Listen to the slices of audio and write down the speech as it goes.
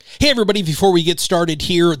Hey everybody, before we get started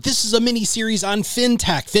here, this is a mini series on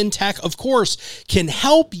FinTech. FinTech, of course, can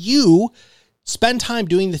help you spend time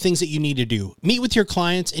doing the things that you need to do. Meet with your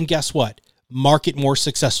clients and guess what? Market more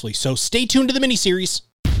successfully. So stay tuned to the mini series.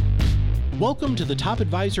 Welcome to the Top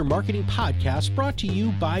Advisor Marketing Podcast brought to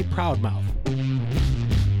you by Proudmouth.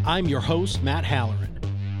 I'm your host, Matt Halloran.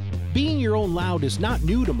 Being your own loud is not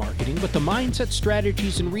new to marketing, but the mindset,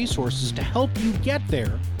 strategies, and resources to help you get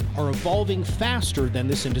there are evolving faster than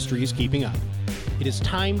this industry is keeping up. It is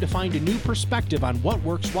time to find a new perspective on what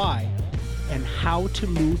works why and how to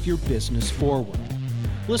move your business forward.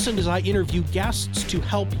 Listen as I interview guests to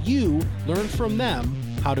help you learn from them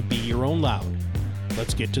how to be your own loud.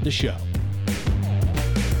 Let's get to the show.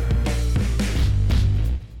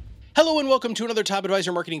 Hello and welcome to another Top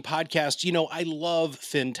Advisor Marketing Podcast. You know, I love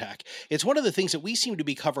FinTech. It's one of the things that we seem to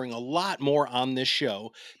be covering a lot more on this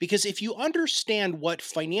show because if you understand what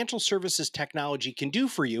financial services technology can do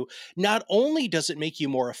for you, not only does it make you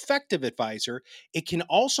a more effective advisor, it can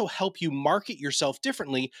also help you market yourself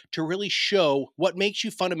differently to really show what makes you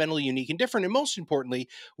fundamentally unique and different. And most importantly,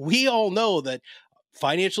 we all know that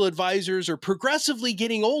financial advisors are progressively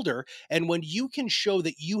getting older, and when you can show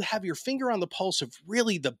that you have your finger on the pulse of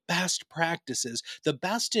really the best practices, the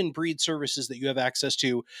best in breed services that you have access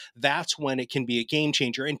to, that's when it can be a game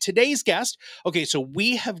changer. And today's guest, so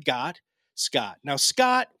we have got Scott. Now,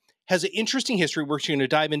 Scott has an interesting history we're going to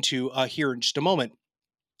dive into here in just a moment.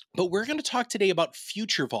 But we're going to talk today about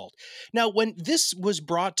Future Vault. Now, when this was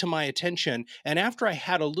brought to my attention, and after I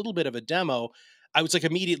had a little bit of a demo, I was like,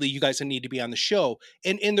 immediately, you guys need to be on the show.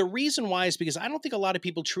 And the reason why is because I don't think a lot of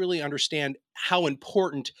people truly understand how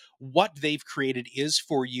important what they've created is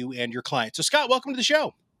for you and your clients. So Scott, welcome to the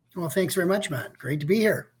show. Well, thanks very much, Matt. Great to be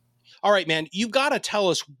here. All right, man, you've got to tell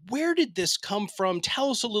us, where did this come from? Tell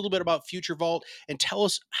us a little bit about Future Vault and tell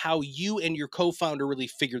us how you and your co-founder really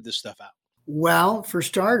figured this stuff out. Well, for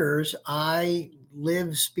starters, I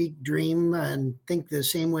live, speak, dream, and think the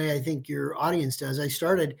same way I think your audience does. I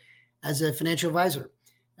started as a financial advisor.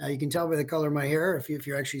 You can tell by the color of my hair, if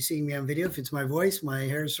you're actually seeing me on video, if it's my voice, my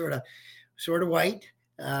hair is sort of white,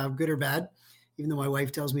 good or bad, even though my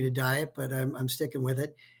wife tells me to dye it, but I'm sticking with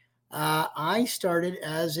it. I started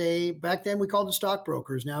back then we called them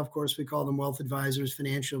stockbrokers. Now, of course, we call them wealth advisors,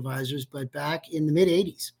 financial advisors, but back in the mid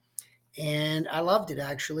 80s. And I loved it,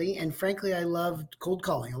 actually. And frankly, I loved cold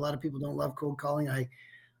calling. A lot of people don't love cold calling.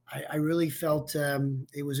 I really felt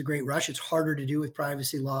it was a great rush. It's harder to do with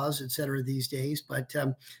privacy laws, et cetera, these days, but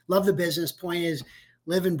love the business. Point is,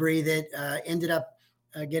 live and breathe it. Ended up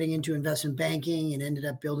getting into investment banking and ended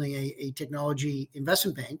up building a technology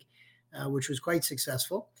investment bank, which was quite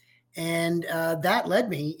successful. And that led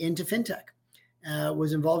me into FinTech.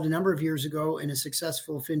 Was involved a number of years ago in a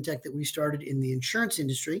successful FinTech that we started in the insurance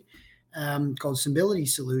industry called Symbility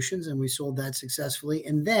Solutions, and we sold that successfully.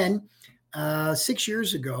 And then 6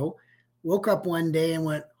 years ago, woke up one day and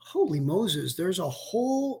went, holy Moses, there's a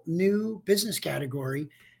whole new business category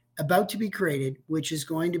about to be created, which is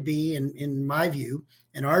going to be, in my view,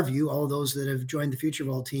 and our view, all of those that have joined the Future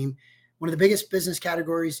Vault team, one of the biggest business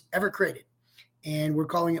categories ever created. And we're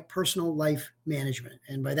calling it personal life management.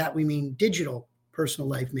 And by that, we mean digital personal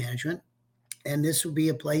life management. And this will be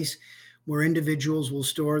a place where individuals will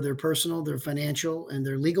store their personal, their financial, and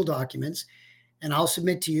their legal documents. And I'll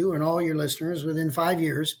submit to you and all your listeners, within 5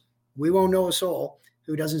 years, we won't know a soul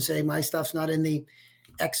who doesn't say my stuff's not in the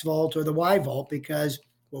X Vault or the Y Vault, because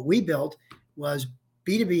what we built was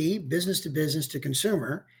B2B, business to business to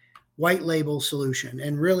consumer, white label solution.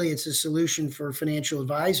 And really, it's a solution for financial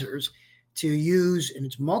advisors to use, and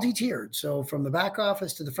it's multi-tiered. So from the back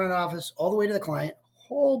office to the front office, all the way to the client,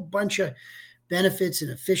 whole bunch of benefits and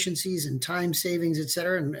efficiencies and time savings, et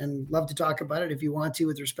cetera, and love to talk about it if you want to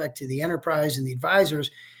with respect to the enterprise and the advisors.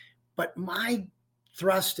 But my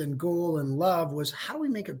thrust and goal and love was, how do we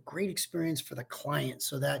make a great experience for the client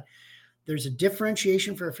so that there's a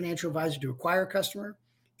differentiation for a financial advisor to acquire a customer,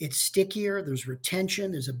 it's stickier, there's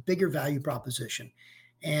retention, there's a bigger value proposition.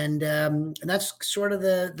 And that's sort of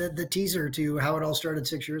the teaser to how it all started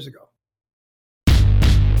 6 years ago.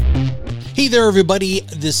 Hey there, everybody.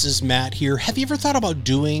 This is Matt here. Have you ever thought about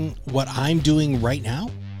doing what I'm doing right now?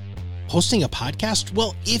 Hosting a podcast?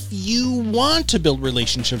 Well, if you want to build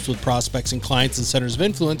relationships with prospects and clients and centers of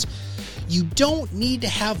influence, you don't need to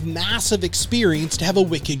have massive experience to have a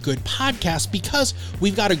wicked good podcast, because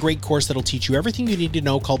we've got a great course that'll teach you everything you need to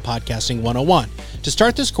know called Podcasting 101. To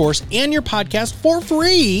start this course and your podcast for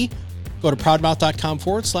free, go to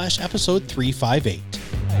proudmouth.com/episode 358.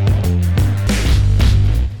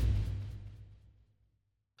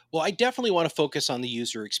 Well, I definitely want to focus on the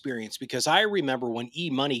user experience because I remember when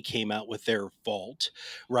eMoney came out with their vault,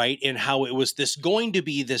 right? And how it was this going to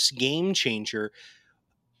be this game changer.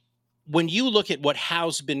 When you look at what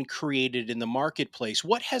has been created in the marketplace,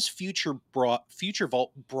 what has Future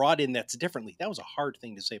Vault brought in that's differently? That was a hard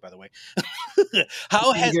thing to say, by the way.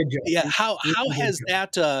 How You did a has good job. yeah, You how did a good has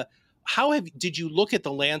job. that how have did you look at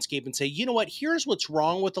the landscape and say, you know what, here's what's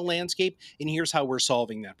wrong with the landscape, and here's how we're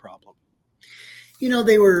solving that problem?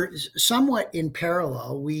 They were somewhat in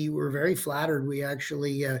parallel. We were very flattered. We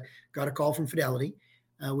actually got a call from Fidelity,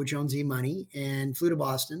 which owns eMoney, and flew to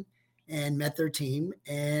Boston and met their team.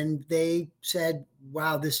 And they said,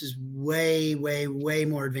 wow, this is way, way, way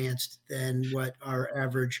more advanced than what our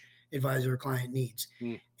average advisor or client needs.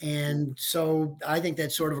 Mm. And so I think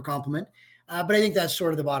that's sort of a compliment. But I think that's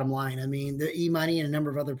sort of the bottom line. I mean, the eMoney and a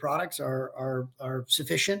number of other products are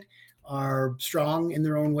sufficient, are strong in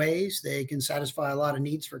their own ways. They can satisfy a lot of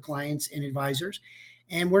needs for clients and advisors.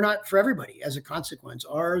 And we're not for everybody as a consequence.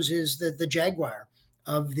 Ours is the Jaguar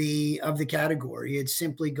of the category. It's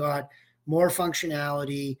simply got more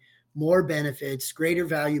functionality, more benefits, greater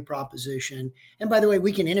value proposition. And by the way,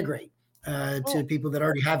 we can integrate to Oh, people that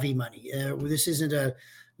already have eMoney. This isn't a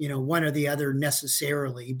one or the other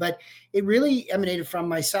necessarily, but it really emanated from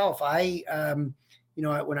myself. When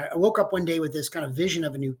I woke up one day with this kind of vision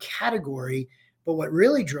of a new category, but what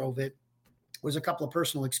really drove it was a couple of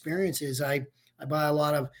personal experiences. I buy a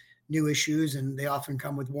lot of new issues, and they often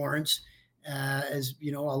come with warrants. As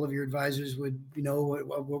you know, all of your advisors would know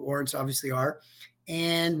what warrants obviously are.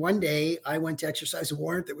 And one day I went to exercise a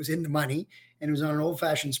warrant that was in the money, and it was on an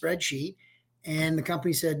old-fashioned spreadsheet. And the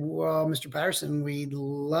company said, "Well, Mr. Patterson, we'd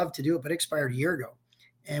love to do it, but it expired a year ago."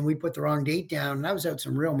 And we put the wrong date down, and I was out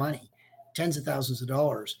some real money, tens of thousands of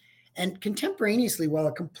dollars. And contemporaneously, while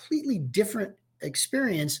a completely different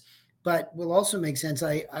experience, but will also make sense,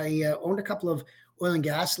 I owned a couple of oil and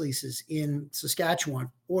gas leases in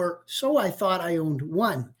Saskatchewan, or so I thought I owned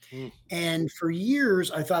one. mm. And for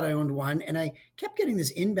years, I thought I owned one. And I kept getting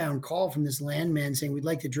this inbound call from this landman saying, "We'd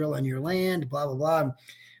like to drill on your land, blah, blah, blah."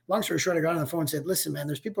 Long story short, I got on the phone and said, "Listen, man,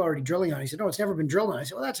 there's people already drilling on it." He said, "No, it's never been drilled on." I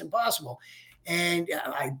said, "Well, that's impossible." And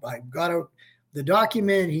I got out the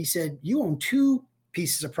document. He said, "You own two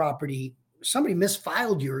pieces of property. Somebody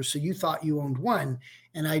misfiled yours, so you thought you owned one."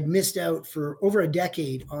 And I'd missed out for over a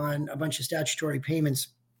decade on a bunch of statutory payments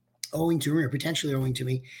owing to me or potentially owing to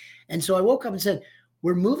me. And so I woke up and said,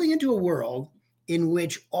 we're moving into a world in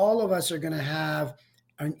which all of us are going to have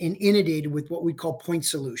inundated with what we call point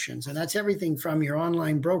solutions. And that's everything from your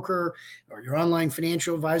online broker or your online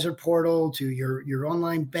financial advisor portal to your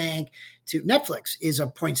online bank to Netflix is a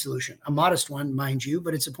point solution, a modest one, mind you,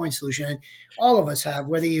 but it's a point solution. And all of us have,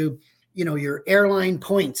 whether your airline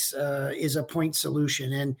points is a point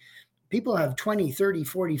solution. And people have 20, 30,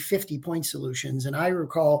 40, 50 point solutions. And I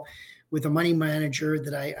recall with a money manager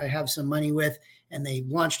that I have some money with, and they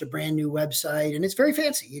launched a brand new website, and it's very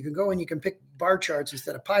fancy. You can go and you can pick bar charts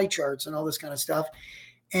instead of pie charts and all this kind of stuff.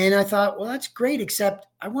 And I thought, well, that's great, except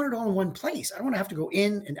I want it all in one place. I don't want to have to go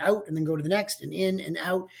in and out and then go to the next and in and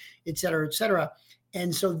out, et cetera, et cetera.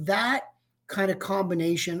 And so that kind of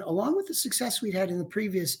combination, along with the success we'd had in the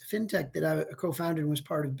previous fintech that I co-founded and was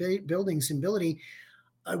part of building, Symbility,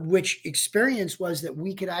 which experience was that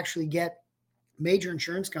we could actually get major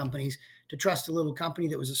insurance companies to trust a little company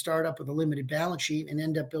that was a startup with a limited balance sheet and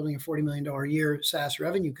end up building a $40 million a year SaaS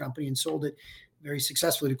revenue company and sold it very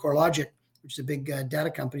successfully to CoreLogic, which is a big data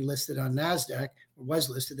company listed on NASDAQ, or was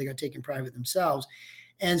listed. They got taken private themselves.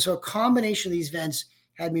 And so a combination of these events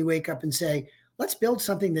had me wake up and say, let's build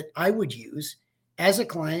something that I would use as a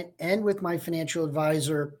client and with my financial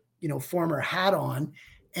advisor, former hat on.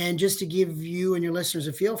 And just to give you and your listeners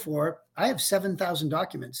a feel for it, I have 7,000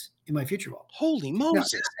 documents in my Future Vault. Holy Now,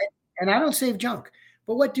 Moses. and I don't save junk,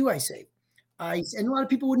 but what do I save? And a lot of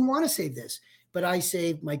people wouldn't want to save this, but I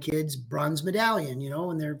save my kids' bronze medallion.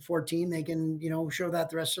 When they're 14, they can, show that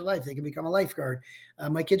the rest of their life. They can become a lifeguard.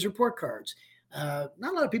 My kids' report cards. Not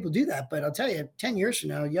a lot of people do that, but I'll tell you, 10 years from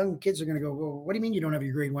now, young kids are going to go, well, what do you mean you don't have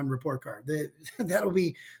your grade 1 report card? That'll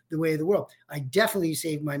be the way of the world. I definitely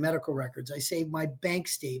save my medical records. I save my bank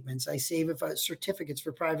statements. I save certificates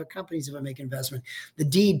for private companies if I make investment, the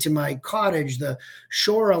deed to my cottage, the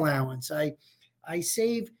shore allowance. I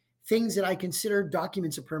save things that I consider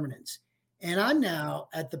documents of permanence. And I'm now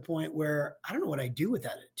at the point where I don't know what I do with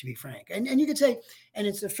that, to be frank. And you could say, and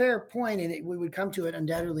it's a fair point, and we would come to it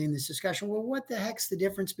undoubtedly in this discussion. Well, what the heck's the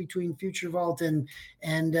difference between Future Vault and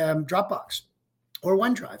Dropbox or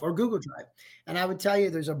OneDrive or Google Drive? And I would tell you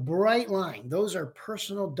there's a bright line. Those are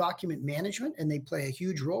personal document management, and they play a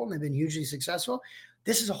huge role, and they've been hugely successful.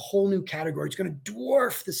 This is a whole new category. It's going to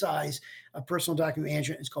dwarf the size of personal document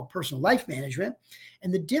management. It's called personal life management.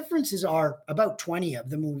 And the differences are about 20 of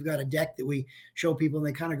them. We've got a deck that we show people and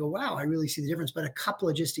they kind of go, wow, I really see the difference. But a couple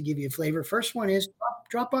of just to give you a flavor. First one is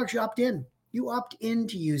Dropbox, you opt in. You opt in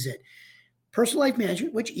to use it. Personal life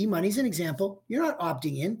management, which eMoney is an example, you're not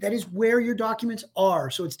opting in. That is where your documents are.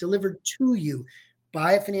 So it's delivered to you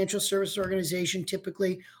by a financial service organization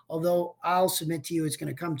typically, although I'll submit to you it's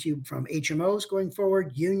going to come to you from HMOs going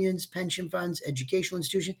forward, unions, pension funds, educational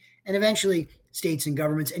institutions, and eventually states and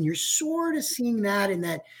governments. And you're sort of seeing that in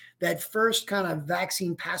that first kind of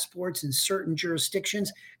vaccine passports in certain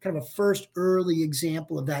jurisdictions, kind of a first early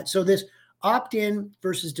example of that. So this opt-in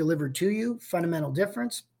versus delivered to you, fundamental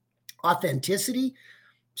difference. Authenticity.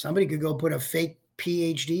 Somebody could go put a fake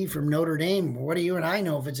PhD from Notre Dame. What do you and I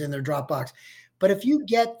know if it's in their Dropbox? But if you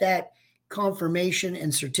get that confirmation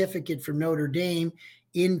and certificate from Notre Dame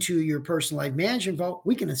into your personal life management vault,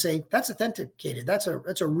 we can say that's authenticated. That's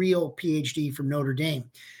a real PhD from Notre Dame.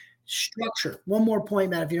 Structure. One more point,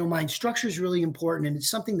 Matt, if you don't mind. Structure is really important, and it's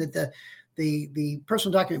something that the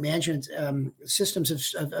personal document management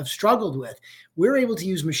systems have struggled with. We're able to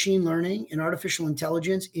use machine learning and artificial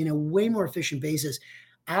intelligence in a way more efficient basis.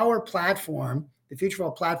 Our platform, the Future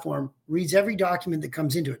Vault platform, reads every document that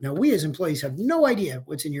comes into it. Now, we as employees have no idea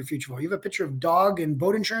what's in your Future Vault. You have a picture of dog and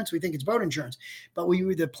boat insurance. We think it's boat insurance. But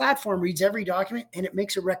the platform reads every document and it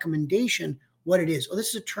makes a recommendation what it is. Oh, this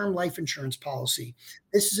is a term life insurance policy.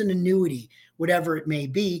 This is an annuity, whatever it may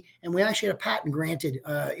be. And we actually had a patent granted.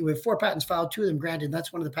 We have 4 patents filed, 2 of them granted. And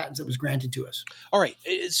that's one of the patents that was granted to us. All right.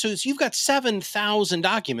 So you've got 7,000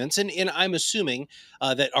 documents. And I'm assuming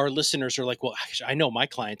that our listeners are like, well, I know my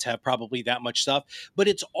clients have probably that much stuff, but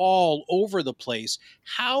it's all over the place.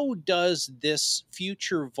 How does this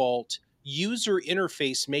Future Vault user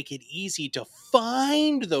interface make it easy to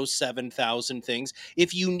find those 7,000 things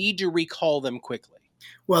if you need to recall them quickly?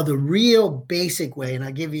 Well, the real basic way, and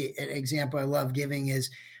I'll give you an example I love giving,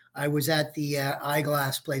 is I was at the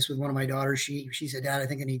eyeglass place with one of my daughters. She said, Dad, I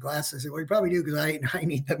think I need glasses. I said, well, you probably do because I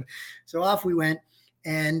need them. So off we went.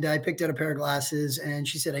 And I picked out a pair of glasses and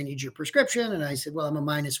she said, I need your prescription. And I said, well, I'm a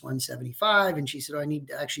minus 175. And she said, oh, I need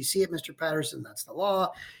to actually see it, Mr. Patterson. That's the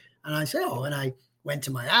law. And I said, oh, and I went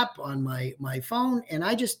to my app on my phone and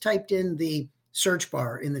I just typed in the search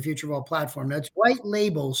bar in the Future Vault platform. That's white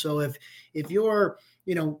label. So if you're,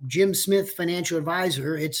 Jim Smith financial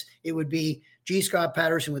advisor, it would be G. Scott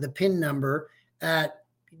Patterson with a PIN number at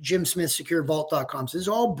jimsmithsecurevault.com. So this is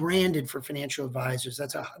all branded for financial advisors.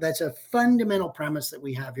 That's a fundamental premise that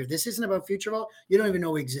we have here. This isn't about Future Vault. You don't even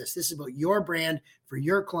know we exist. This is about your brand for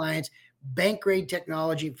your clients. Bank grade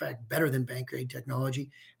technology, in fact, better than bank grade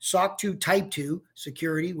technology. SOC 2 Type 2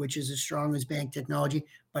 security, which is as strong as bank technology,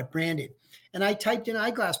 but branded. And I typed in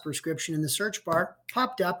eyeglass prescription in the search bar,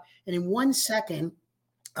 popped up, and in 1 second,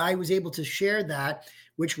 I was able to share that,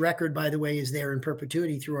 which record, by the way, is there in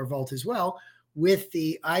perpetuity through our vault as well, with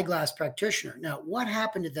the eyeglass practitioner. Now, what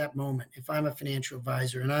happened at that moment if I'm a financial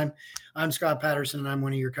advisor and I'm Scott Patterson and I'm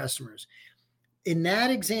one of your customers? In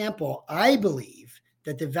that example, I believe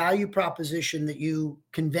that the value proposition that you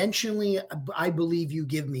conventionally, I believe you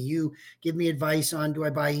give me advice on, do I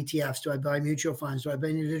buy ETFs? Do I buy mutual funds? Do I buy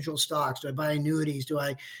individual stocks? Do I buy annuities? Do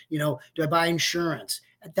I buy insurance?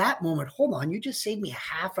 At that moment, hold on, you just saved me a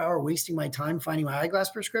half hour wasting my time finding my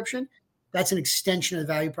eyeglass prescription. That's an extension of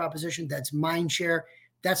the value proposition. That's mind share.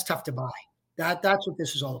 That's tough to buy. That's what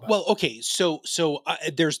this is all about. Well, okay. So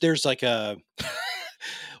there's like a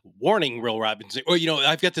warning, Will Robinson, or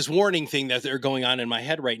I've got this warning thing that they're going on in my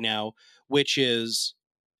head right now, which is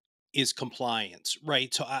compliance,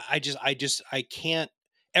 right? So I can't.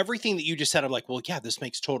 Everything that you just said, I'm like, well, yeah, this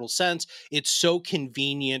makes total sense. It's so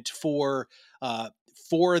convenient for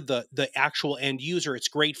the actual end user. It's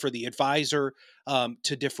great for the advisor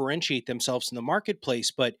to differentiate themselves in the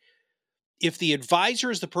marketplace. But if the advisor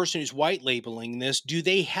is the person who's white labeling this, do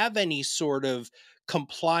they have any sort of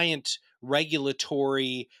compliant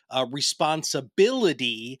regulatory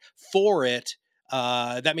responsibility for it?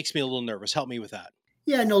 That makes me a little nervous. Help me with that.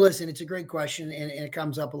 Yeah, no, listen, it's a great question and it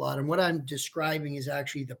comes up a lot. And what I'm describing is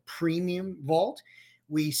actually the premium vault.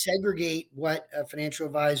 We segregate what a financial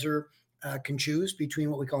advisor can choose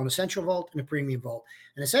between what we call an essential vault and a premium vault.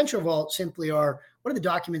 An essential vault simply are, what are the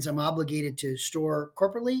documents I'm obligated to store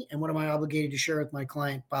corporately and what am I obligated to share with my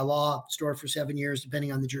client by law, store for 7 years,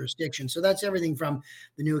 depending on the jurisdiction. So that's everything from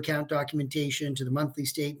the new account documentation to the monthly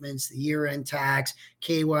statements, the year-end tax,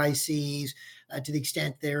 KYCs, to the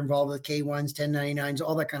extent they're involved with K1s, 1099s,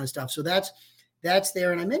 all that kind of stuff. So that's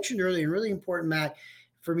there. And I mentioned earlier, and really important, Matt,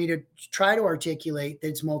 for me to try to articulate that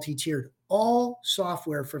it's multi-tiered. All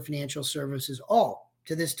software for financial services, all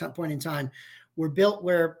to this point in time were built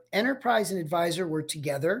where enterprise and advisor were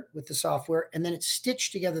together with the software, and then it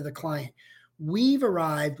stitched together the client. We've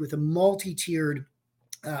arrived with a multi-tiered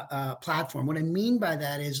platform. What I mean by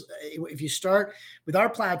that is, if you start with our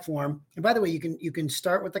platform, and by the way, you can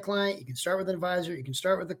start with the client, you can start with an advisor, you can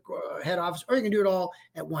start with the head office, or you can do it all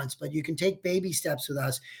at once. But you can take baby steps with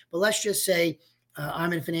us. But let's just say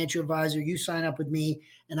I'm a financial advisor. You sign up with me,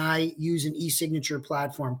 and I use an e-signature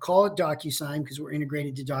platform. Call it DocuSign because we're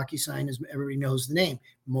integrated to DocuSign, as everybody knows the name.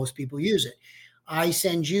 Most people use it. I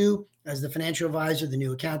send you, as the financial advisor, the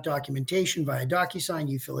new account documentation via DocuSign.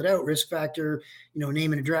 You fill it out, risk factor,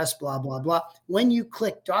 name and address, blah, blah, blah. When you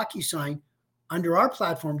click DocuSign under our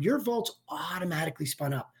platform, your vault's automatically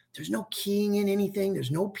spun up. There's no keying in anything.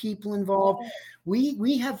 There's no people involved.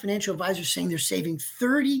 We have financial advisors saying they're saving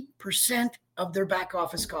 30% of their back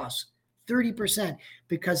office costs, 30%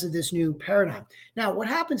 because of this new paradigm. Now, what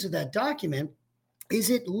happens with that document is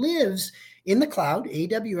it lives in the cloud.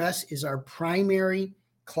 AWS is our primary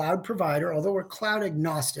cloud provider, although we're cloud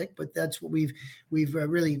agnostic, but that's what we've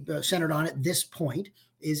really centered on at this point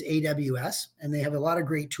is AWS, and they have a lot of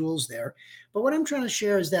great tools there. But what I'm trying to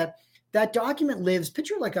share is that document lives,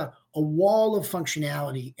 picture like a wall of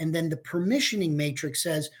functionality, and then the permissioning matrix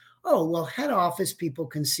says, oh, well, head office people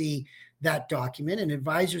can see that document, and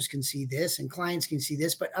advisors can see this, and clients can see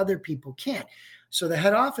this, but other people can't. So the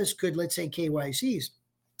head office could, let's say KYCs,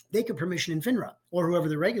 they could permission in FINRA or whoever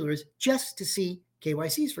the regular is just to see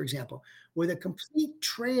KYCs, for example, with a complete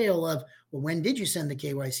trail of, well, when did you send the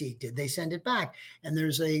KYC? Did they send it back? And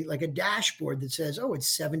there's a dashboard that says, oh,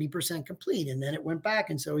 it's 70% complete. And then it went back.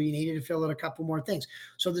 And so you needed to fill out a couple more things.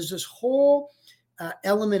 So there's this whole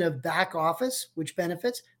element of back office, which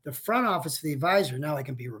benefits the front office of the advisor. Now I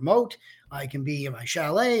can be remote. I can be in my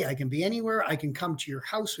chalet. I can be anywhere. I can come to your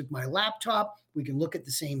house with my laptop. We can look at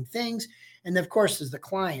the same things. And of course, there's the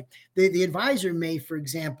client. The advisor may, for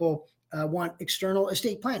example, want external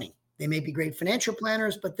estate planning. They may be great financial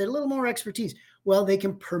planners, but they're a little more expertise. Well, they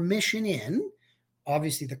can permission in.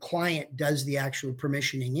 Obviously, the client does the actual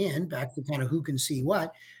permissioning in, back to kind of who can see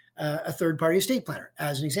what, a third-party estate planner,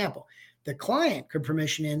 as an example. The client could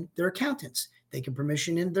permission in their accountants. They can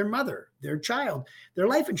permission in their mother, their child, their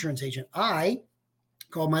life insurance agent. I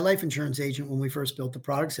called my life insurance agent when we first built the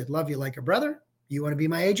product, said, love you like a brother. You want to be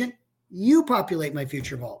my agent? You populate my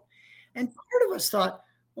future vault. And part of us thought,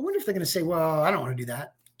 I wonder if they're going to say, well, I don't want to do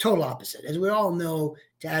that. Total opposite. As we all know,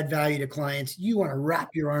 to add value to clients, you want to wrap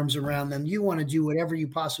your arms around them. You want to do whatever you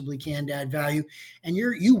possibly can to add value. And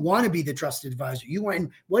you want to be the trusted advisor.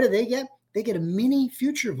 And what do they get? They get a mini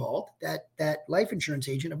future vault, that life insurance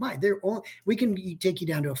agent of mine. We can take you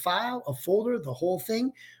down to a file, a folder, the whole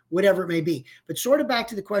thing, whatever it may be. But sort of back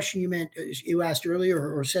to the question you asked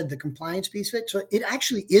earlier, or said the compliance piece of it. So it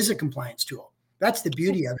actually is a compliance tool. That's the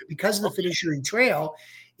beauty of it. Because of the fiduciary trail,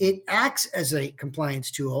 it acts as a compliance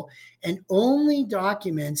tool, and only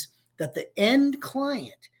documents that the end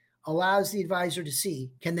client allows the advisor to see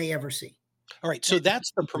can they ever see. All right. So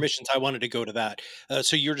that's the permissions. I wanted to go to that.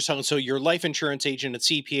 So you're just talking, so your life insurance agent, a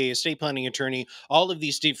CPA, estate planning attorney, all of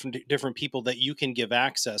these different people that you can give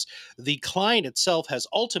access. The client itself has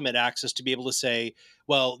ultimate access to be able to say,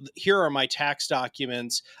 well, here are my tax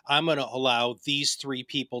documents. I'm going to allow these 3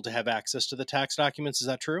 people to have access to the tax documents. Is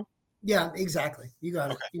that true? Yeah, exactly. You got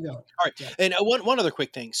it. Okay. You got it. All right. Yeah. And one other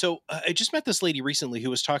quick thing. So I just met this lady recently who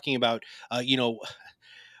was talking about,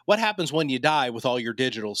 what happens when you die with all your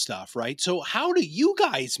digital stuff, right? So how do you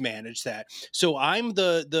guys manage that? So I'm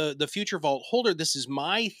the future vault holder. This is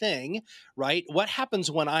my thing, right? What happens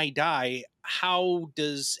when I die? How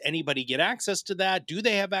does anybody get access to that? Do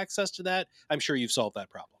they have access to that? I'm sure you've solved that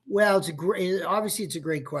problem. Well, obviously it's a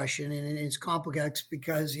great question, and it's complex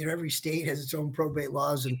because every state has its own probate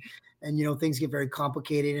laws, and things get very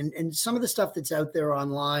complicated, and some of the stuff that's out there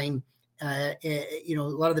online, a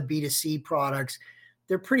lot of the B2C products,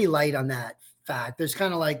 they're pretty light on that fact. There's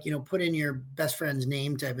kind of like, put in your best friend's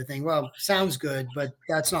name type of thing. Well, sounds good, but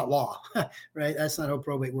that's not law, right? That's not how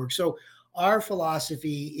probate works. So our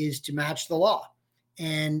philosophy is to match the law.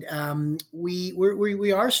 And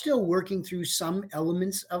we are still working through some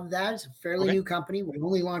elements of that. It's a fairly new company. We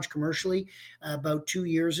only launched commercially about 2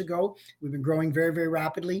 years ago. We've been growing very, very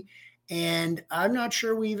rapidly. And I'm not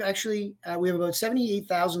sure we've actually, we have about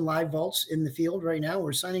 78,000 live vaults in the field right now.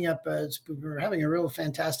 We're signing up, we're having a real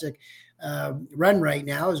fantastic run right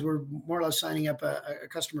now, as we're more or less signing up a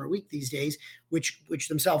customer a week these days, which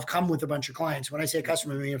themselves come with a bunch of clients. When I say a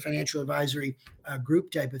customer, I mean a financial advisory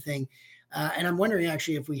group type of thing. And I'm wondering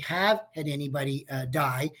actually if we have had anybody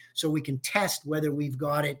die so we can test whether we've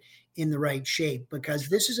got it in the right shape, because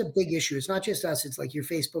this is a big issue. It's not just us, it's like your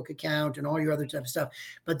Facebook account and all your other type of stuff.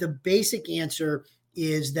 But the basic answer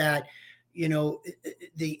is that, in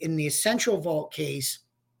the Essential Vault case,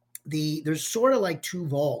 there's sort of like two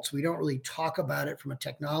vaults. We don't really talk about it from a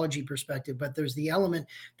technology perspective, but there's the element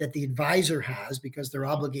that the advisor has because they're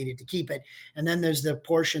obligated to keep it. And then there's the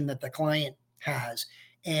portion that the client has.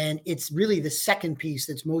 And it's really the second piece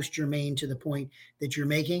that's most germane to the point that you're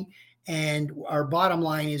making. And our bottom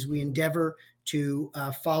line is we endeavor to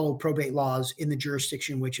follow probate laws in the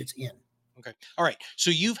jurisdiction which it's in. Okay. All right.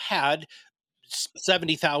 So you've had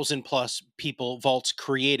 70,000 plus people vaults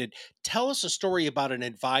created. Tell us a story about an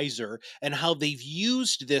advisor and how they've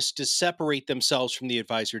used this to separate themselves from the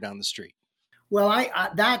advisor down the street. Well,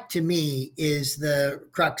 that to me is the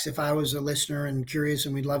crux. If I was a listener and curious,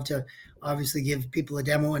 and we'd love to obviously give people a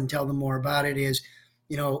demo and tell them more about it, is,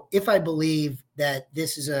 if I believe that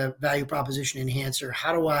this is a value proposition enhancer,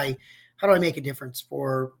 how do I make a difference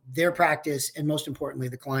for their practice and most importantly,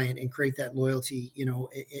 the client, and create that loyalty,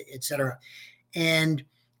 et cetera. And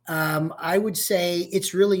I would say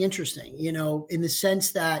it's really interesting, in the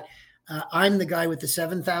sense that I'm the guy with the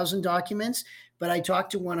 7,000 documents, but I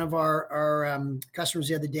talked to one of our customers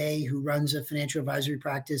the other day who runs a financial advisory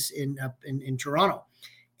practice in Toronto.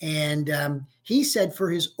 And he said for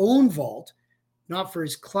his own vault, not for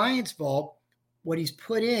his client's vault, what he's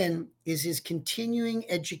put in is his continuing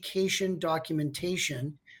education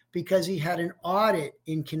documentation because he had an audit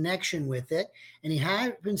in connection with it. And he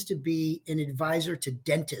happens to be an advisor to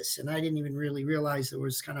dentists. And I didn't even really realize there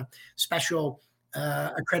was kind of special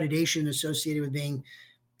accreditation associated with being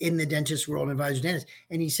in the dentist world, advisor dentist.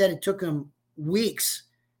 And he said it took him weeks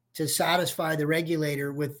to satisfy the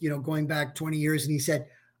regulator with, going back 20 years. And he said,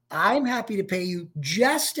 I'm happy to pay you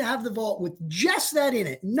just to have the vault with just that in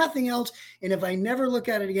it, nothing else. And if I never look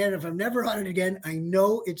at it again, if I've never audited it again, I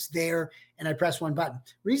know it's there and I press one button.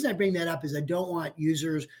 The reason I bring that up is I don't want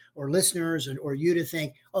users or listeners or you to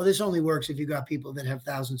think, oh, this only works if you've got people that have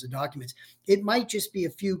thousands of documents. It might just be a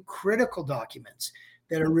few critical documents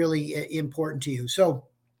that are really important to you. So,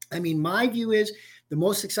 my view is the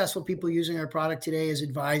most successful people using our product today as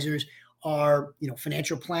advisors are,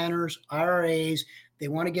 financial planners, IRAs. They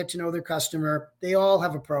want to get to know their customer. They all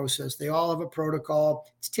have a process. They all have a protocol.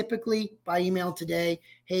 It's typically by email today.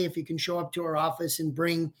 Hey, if you can show up to our office and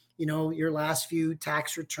bring, your last few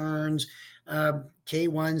tax returns,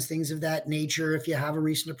 K1s, things of that nature. If you have a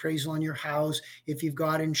recent appraisal on your house, if you've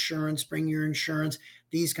got insurance, bring your insurance,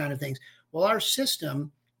 these kind of things. Well, our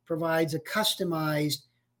system provides a customized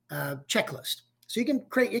checklist. So you can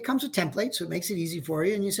create, it comes with templates, so it makes it easy for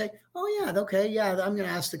you. And you say, oh yeah, okay, yeah, I'm going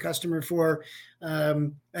to ask the customer for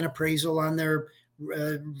an appraisal on their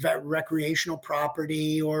recreational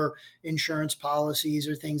property or insurance policies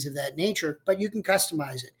or things of that nature, but you can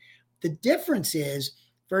customize it. The difference is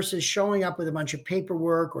versus showing up with a bunch of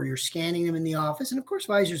paperwork or you're scanning them in the office. And of course,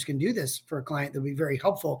 advisors can do this for a client that will be very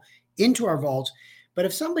helpful into our vaults. But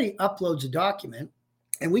if somebody uploads a document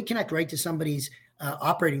and we connect right to somebody's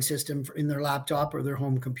operating system in their laptop or their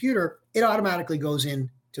home computer, it automatically goes into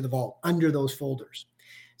the vault under those folders.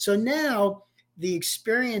 So now the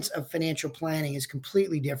experience of financial planning is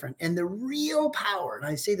completely different. And the real power, and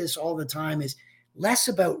I say this all the time, is less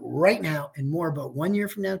about right now and more about 1 year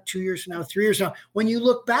from now, 2 years from now, 3 years from now. When you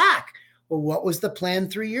look back, well, what was the plan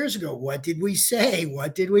 3 years ago? What did we say?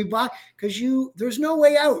 What did we buy? Because there's no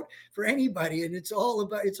way out for anybody. And it's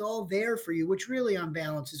all there for you, which really on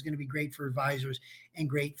balance is going to be great for advisors and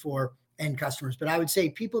great for end customers. But I would say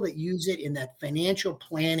people that use it in that financial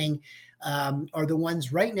planning are the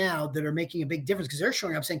ones right now that are making a big difference because they're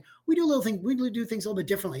showing up saying, we do things a little bit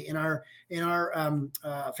differently in our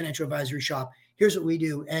financial advisory shop. Here's what we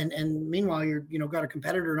do. And meanwhile, you're got a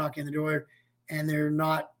competitor knocking on the door and they're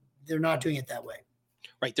not doing it that way.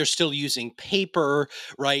 Right. They're still using paper,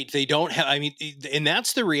 right? They don't have, and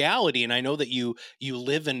that's the reality. And I know that you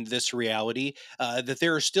live in this reality, that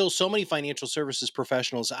there are still so many financial services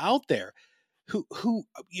professionals out there who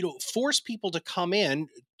force people to come in,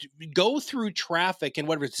 go through traffic and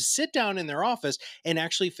whatever, to sit down in their office and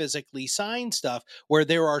actually physically sign stuff, where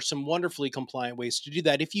there are some wonderfully compliant ways to do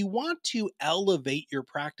that. If you want to elevate your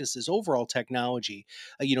practice's overall technology,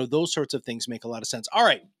 those sorts of things make a lot of sense. All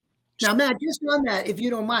right. Now, Matt, just on that, if you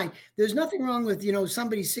don't mind, there's nothing wrong with,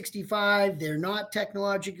 somebody 65, they're not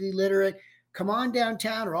technologically literate. Come on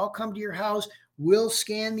downtown or I'll come to your house. We'll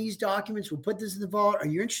scan these documents. We'll put this in the vault. Are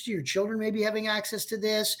you interested in your children maybe having access to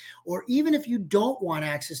this? Or even if you don't want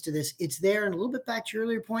access to this, it's there. And a little bit back to your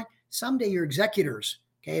earlier point, someday your executors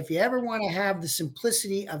Okay. If you ever want to have the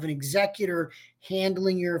simplicity of an executor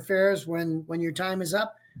handling your affairs when your time is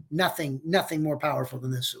up, nothing more powerful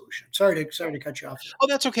than this solution. Sorry to cut you off there. Oh,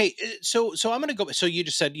 that's okay. So I'm going to go. So you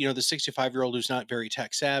just said, the 65-year-old who's not very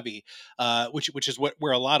tech savvy, which is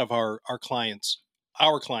where a lot of our clients,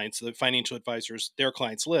 the financial advisors, their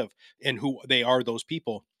clients live, and who they are, those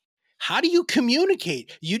people. How do you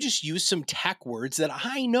communicate? You just use some tech words that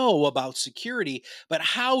I know about security, but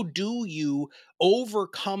how do you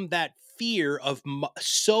overcome that fear of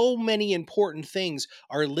so many important things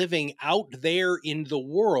are living out there in the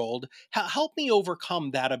world? Help me overcome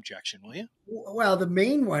that objection, will you? Well, the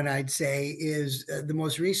main one I'd say is the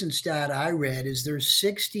most recent stat I read is there's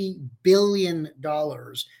 $60 billion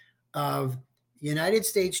of United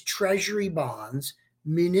States Treasury bonds,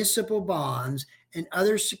 municipal bonds, and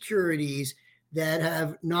other securities that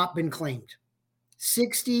have not been claimed.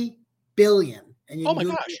 60 billion. And Oh my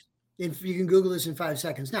gosh. you can Google this in 5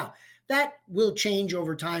 seconds. Now, that will change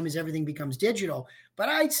over time as everything becomes digital. But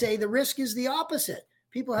I'd say the risk is the opposite.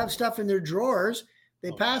 People have stuff in their drawers, they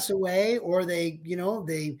Oh, pass away, or they get,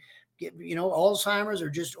 Alzheimer's or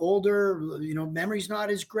just older, memory's not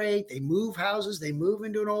as great. They move houses, they move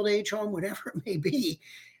into an old age home, whatever it may be.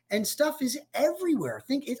 And stuff is everywhere.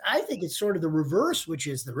 I think it's sort of the reverse, which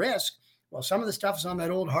is the risk. Well, some of the stuff is on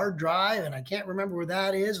that old hard drive, and I can't remember where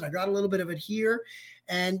that is, and I got a little bit of it here.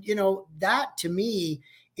 And that to me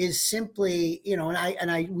is simply,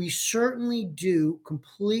 we certainly do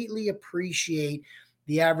completely appreciate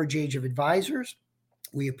the average age of advisors.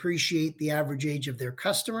 We appreciate the average age of their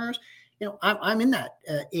customers. I'm in that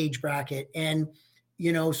age bracket, and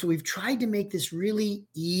so we've tried to make this really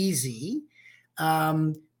easy.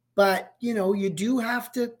 But you do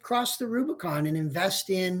have to cross the Rubicon and invest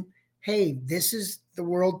in, hey, this is the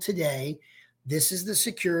world today. This is the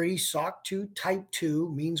security. SOC 2 Type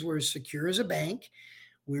 2 means we're as secure as a bank.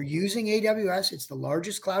 We're using AWS. It's the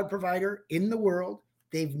largest cloud provider in the world.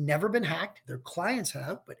 They've never been hacked. Their clients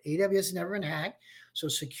have, but AWS has never been hacked. So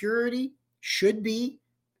security should be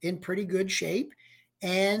in pretty good shape.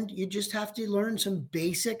 And you just have to learn some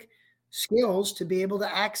basic skills to be able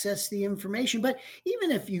to access the information. But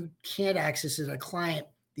even if you can't access it as a client,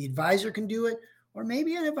 the advisor can do it. Or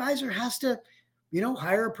maybe an advisor has to,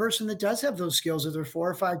 hire a person that does have those skills, if there are 4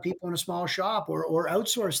 or 5 people in a small shop, or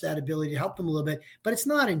outsource that ability to help them a little bit. But it's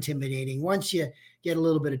not intimidating once you get a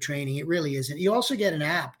little bit of training. It really isn't. You also get an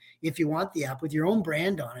app if you want the app with your own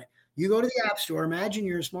brand on it. You go to the app store, imagine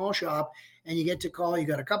you're a small shop and you get to call, you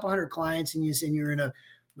got a couple hundred clients, and you're in a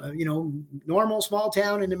normal small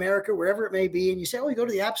town in America, wherever it may be. And you say, oh, you go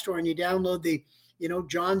to the app store and you download the,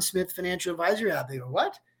 John Smith Financial Advisory app. They go,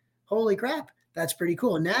 what? Holy crap. That's pretty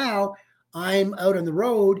cool. Now I'm out on the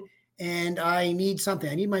road and I need something.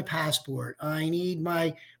 I need my passport. I need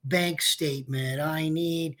my bank statement. I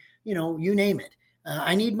need, you name it.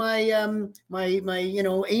 I need my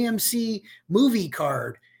AMC movie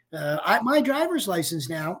card. My driver's license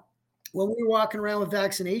now. When we were walking around with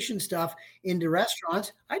vaccination stuff into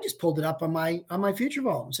restaurants, I just pulled it up on my Future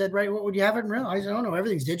Vault and said, right, what would you have it in real? I said, oh no,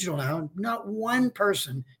 everything's digital now. And not one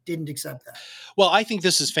person didn't accept that. Well, I think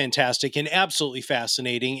this is fantastic and absolutely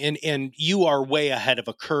fascinating. And you are way ahead of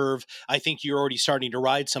a curve. I think you're already starting to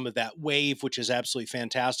ride some of that wave, which is absolutely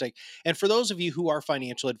fantastic. And for those of you who are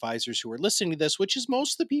financial advisors who are listening to this, which is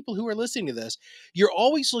most of the people who are listening to this, you're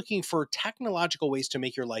always looking for technological ways to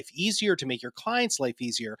make your life easier, to make your clients' life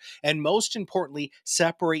easier, and most importantly,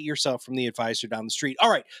 separate yourself from the advisor down the street. All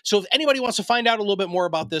right. So if anybody wants to find out a little bit more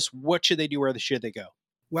about this, what should they do? Where should they go?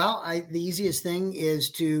 Well, the easiest thing is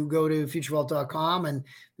to go to futurevault.com, and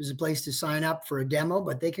there's a place to sign up for a demo,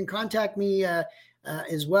 but they can contact me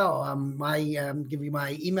as well. Give you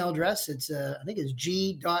my email address. It's I think it's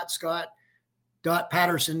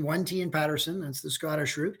g.scott.patterson, 1 T in Patterson. That's the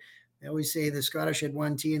Scottish route. They always say the Scottish had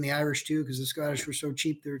 1 T and the Irish too, because the Scottish were so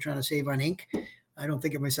cheap they were trying to save on ink. I don't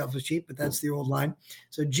think of myself as cheap, but that's the old line.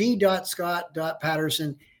 So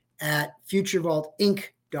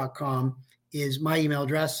g.scott.patterson@futurevaultinc.com is my email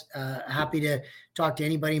address. Happy to talk to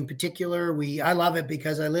anybody in particular. I love it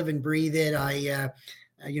because I live and breathe it. I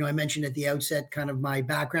mentioned at the outset kind of my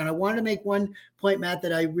background. I wanted to make one point, Matt,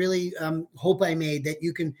 that I really hope I made, that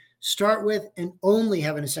you can start with and only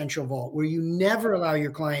have an essential vault where you never allow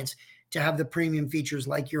your clients to have the premium features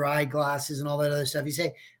like your eyeglasses and all that other stuff. You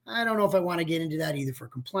say, I don't know if I want to get into that either for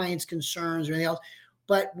compliance concerns or anything else.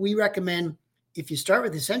 But we recommend, if you start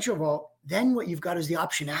with Essential Vault, then what you've got is the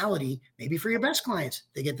optionality, maybe for your best clients,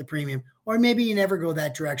 they get the premium, or maybe you never go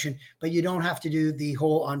that direction, but you don't have to do the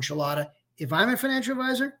whole enchilada. If I'm a financial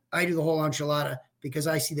advisor, I do the whole enchilada because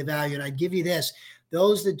I see the value. And I'd give you this,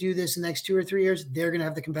 those that do this in the next 2 or 3 years, they're going to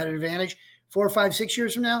have the competitive advantage. 4, 5, 6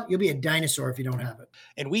 years from now, you'll be a dinosaur if you don't have it.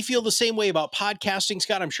 And we feel the same way about podcasting,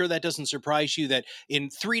 Scott. I'm sure that doesn't surprise you that in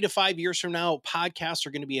 3 to 5 years from now, podcasts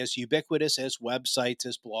are going to be as ubiquitous as websites,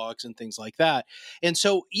 as blogs, and things like that. And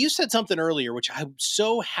so you said something earlier, which I'm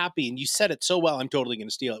so happy, and you said it so well, I'm totally going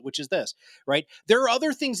to steal it, which is this, right? There are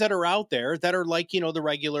other things that are out there that are like, the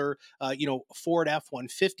regular, Ford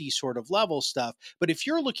F-150 sort of level stuff. But if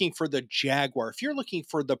you're looking for the Jaguar, if you're looking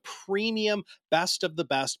for the premium best of the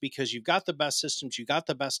best, because you've got the best systems, you've got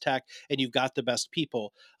the best tech, and you've got the best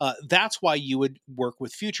people, that's why you would work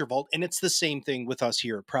with FutureVault. And it's the same thing with us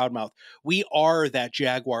here at Proudmouth. We are that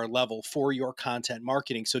Jaguar level for your content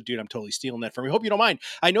marketing. So, dude, I'm totally stealing that from you. Hope you don't mind.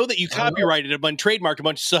 I know that you copyrighted a bunch, trademarked a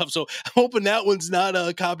bunch of stuff, so I'm hoping that one's not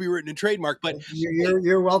copywritten and trademarked. But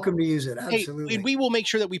you're welcome to use it. Absolutely. Hey, and we will make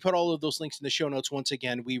sure that we put all of those links in the show notes. Once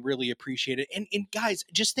again, we really appreciate it. And guys,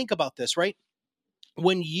 just think about this, right?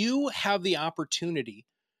 When you have the opportunity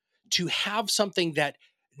to have something that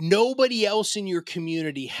nobody else in your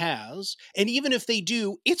community has, and even if they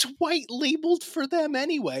do, it's white labeled for them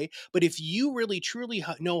anyway. But if you really truly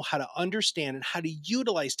know how to understand and how to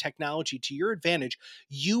utilize technology to your advantage,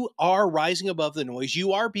 you are rising above the noise.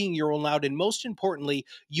 You are being your own loud, and most importantly,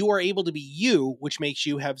 you are able to be you, which makes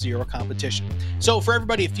you have zero competition. So for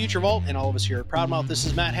everybody at FutureVault and all of us here at Proudmouth, this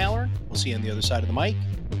is Matt Halloran. We'll see you on the other side of the mic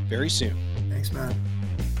very soon. Thanks, Matt.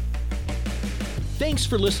 Thanks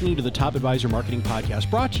for listening to the Top Advisor Marketing Podcast,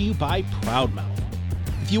 brought to you by Proudmouth.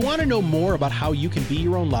 If you want to know more about how you can be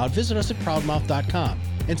your own loud, visit us at proudmouth.com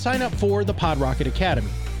and sign up for the PodRocket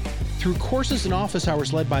Academy. Through courses and office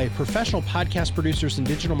hours led by professional podcast producers and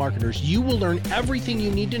digital marketers, you will learn everything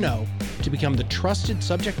you need to know to become the trusted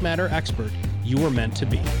subject matter expert you are meant to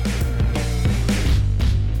be.